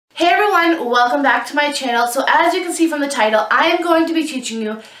everyone, welcome back to my channel. So as you can see from the title, I am going to be teaching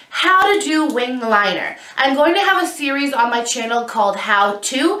you how to do wing liner. I'm going to have a series on my channel called How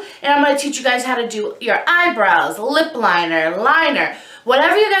To, and I'm going to teach you guys how to do your eyebrows, lip liner, liner.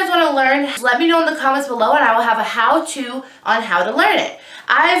 Whatever you guys want to learn, let me know in the comments below and I will have a how-to on how to learn it.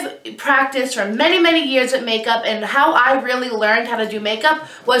 I've practiced for many years with makeup, and how I really learned how to do makeup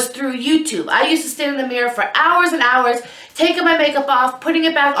was through YouTube. I used to stand in the mirror for hours and hours, taking my makeup off, putting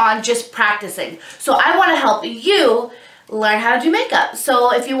it back on, just practicing. So I want to help you learn how to do makeup.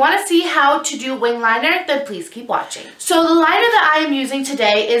 So if you want to see how to do wing liner, then please keep watching. So the liner that I am using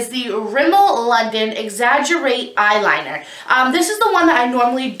today is the Rimmel London Exaggerate Eyeliner. This is the one that I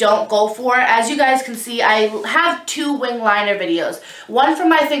normally don't go for. As you guys can see, I have two wing liner videos. One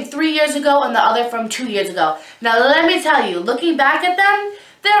from I think 3 years ago and the other from 2 years ago. Now let me tell you, looking back at them,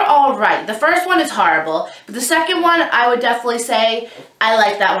 they're alright. The first one is horrible, but the second one, I would definitely say I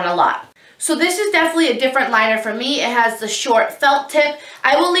like that one a lot. So this is definitely a different liner for me. It has the short felt tip.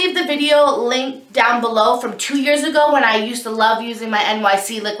 I will leave the video link down below from 2 years ago when I used to love using my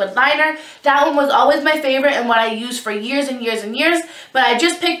NYC liquid liner. That one was always my favorite and what I used for years and years and years. But I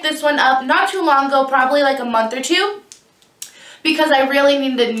just picked this one up not too long ago, probably like a month or two, because I really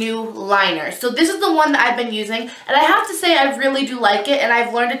needed a new liner. So this is the one that I've been using, and I have to say I really do like it, and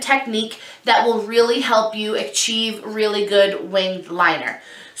I've learned a technique that will really help you achieve really good winged liner.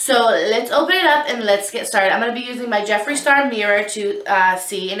 So let's open it up and let's get started. I'm going to be using my Jeffree Star mirror to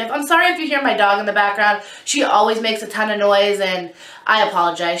see. And I'm sorry if you hear my dog in the background. She always makes a ton of noise and I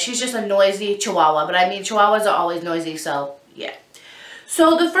apologize. She's just a noisy chihuahua. But I mean, chihuahuas are always noisy, so yeah.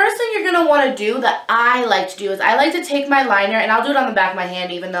 So the first thing you're going to want to do that I like to do is I like to take my liner, and I'll do it on the back of my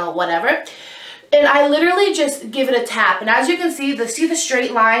hand even though whatever. And I literally just give it a tap. And as you can see the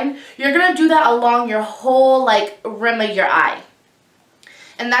straight line? You're going to do that along your whole like rim of your eye.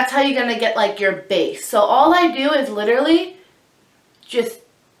 And that's how you're going to get like your base. So all I do is literally just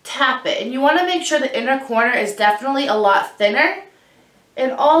tap it. And you want to make sure the inner corner is definitely a lot thinner.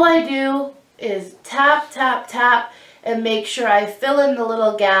 And all I do is tap, tap, tap, and make sure I fill in the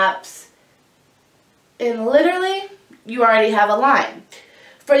little gaps. And literally, you already have a line.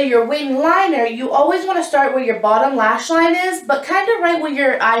 For your wing liner, you always want to start where your bottom lash line is, but kind of right where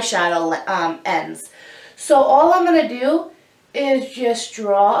your eyeshadow ends. So all I'm going to do is just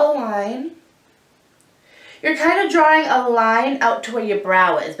draw a line. You're kind of drawing a line out to where your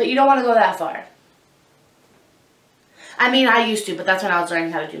brow is, but you don't want to go that far. I mean, I used to, but that's when I was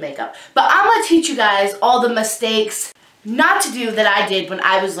learning how to do makeup. But I'm going to teach you guys all the mistakes not to do that I did when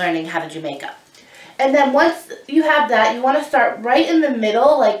I was learning how to do makeup. And then once you have that, you want to start right in the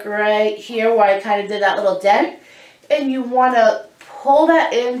middle, like right here where I kind of did that little dent. And you want to pull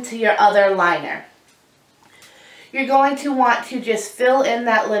that into your other liner. You're going to want to just fill in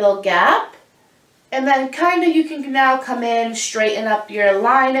that little gap. And then kind of you can now come in, straighten up your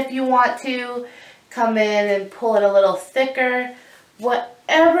line if you want to. Come in and pull it a little thicker.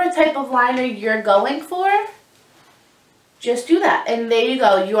 Whatever type of liner you're going for, just do that. And there you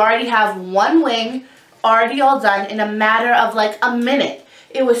go. You already have one wing already all done in a matter of like a minute.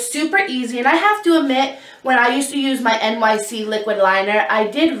 It was super easy. And I have to admit, when I used to use my NYC liquid liner, I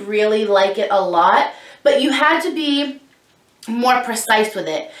did really like it a lot. But you had to be more precise with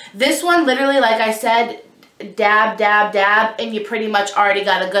it. This one, literally, like I said, dab, dab, dab, and you pretty much already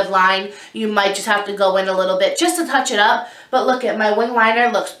got a good line. You might just have to go in a little bit just to touch it up. But look at my wing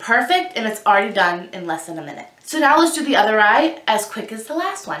liner looks perfect, and it's already done in less than a minute. So now let's do the other eye as quick as the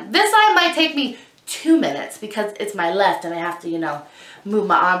last one. This eye might take me 2 minutes because it's my left and I have to, you know, move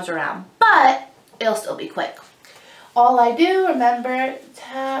my arms around. But it'll still be quick. All I do, remember,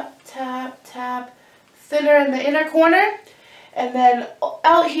 tap, tap, tap. Thinner in the inner corner, and then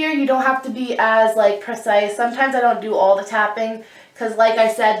out here you don't have to be as like precise. Sometimes I don't do all the tapping because, like I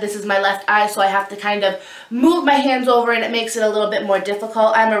said, this is my left eye, so I have to kind of move my hands over and it makes it a little bit more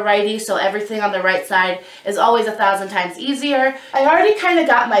difficult. I'm a righty, so everything on the right side is always 1,000 times easier. I already kind of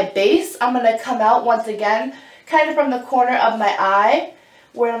got my base. I'm going to come out once again kind of from the corner of my eye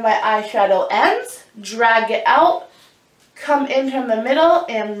where my eyeshadow ends, drag it out, come in from the middle,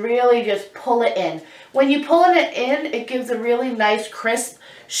 and really just pull it in. When you pull it in, it gives a really nice, crisp,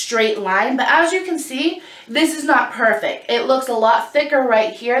 straight line. But as you can see, this is not perfect. It looks a lot thicker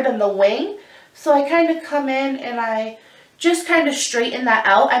right here than the wing. So I kind of come in and I just kind of straighten that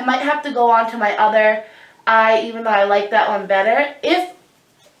out. I might have to go on to my other eye, even though I like that one better. If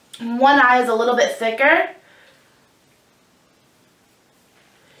one eye is a little bit thicker,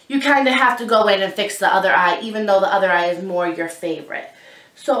 you kind of have to go in and fix the other eye, even though the other eye is more your favorite.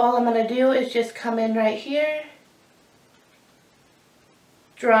 So all I'm going to do is just come in right here,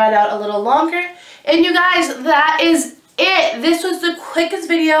 draw it out a little longer. And you guys, that is it. This was the quickest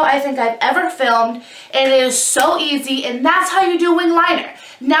video I think I've ever filmed, and it is so easy, and that's how you do wing liner.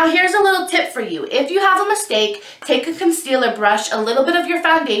 Now here's a little tip for you. If you have a mistake, take a concealer brush, a little bit of your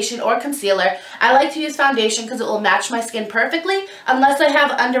foundation or concealer. I like to use foundation because it will match my skin perfectly. Unless I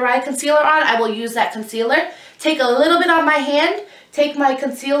have under eye concealer on, I will use that concealer. Take a little bit on my hand, take my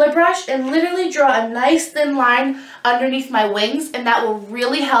concealer brush, and literally draw a nice thin line underneath my wings, and that will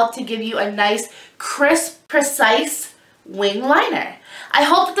really help to give you a nice, crisp, precise wing liner. I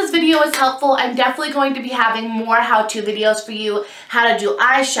hope that this video was helpful. I'm definitely going to be having more how-to videos for you. How to do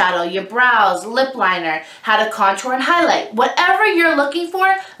eyeshadow, your brows, lip liner, how to contour and highlight. Whatever you're looking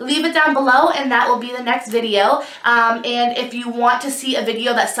for, leave it down below and that will be the next video. And if you want to see a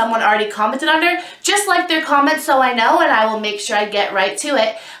video that someone already commented under, just like their comments so I know, and I will make sure I get right to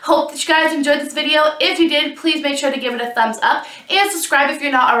it. Hope that you guys enjoyed this video. If you did, please make sure to give it a thumbs up and subscribe if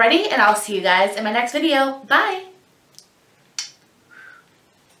you're not already. And I'll see you guys in my next video. Bye!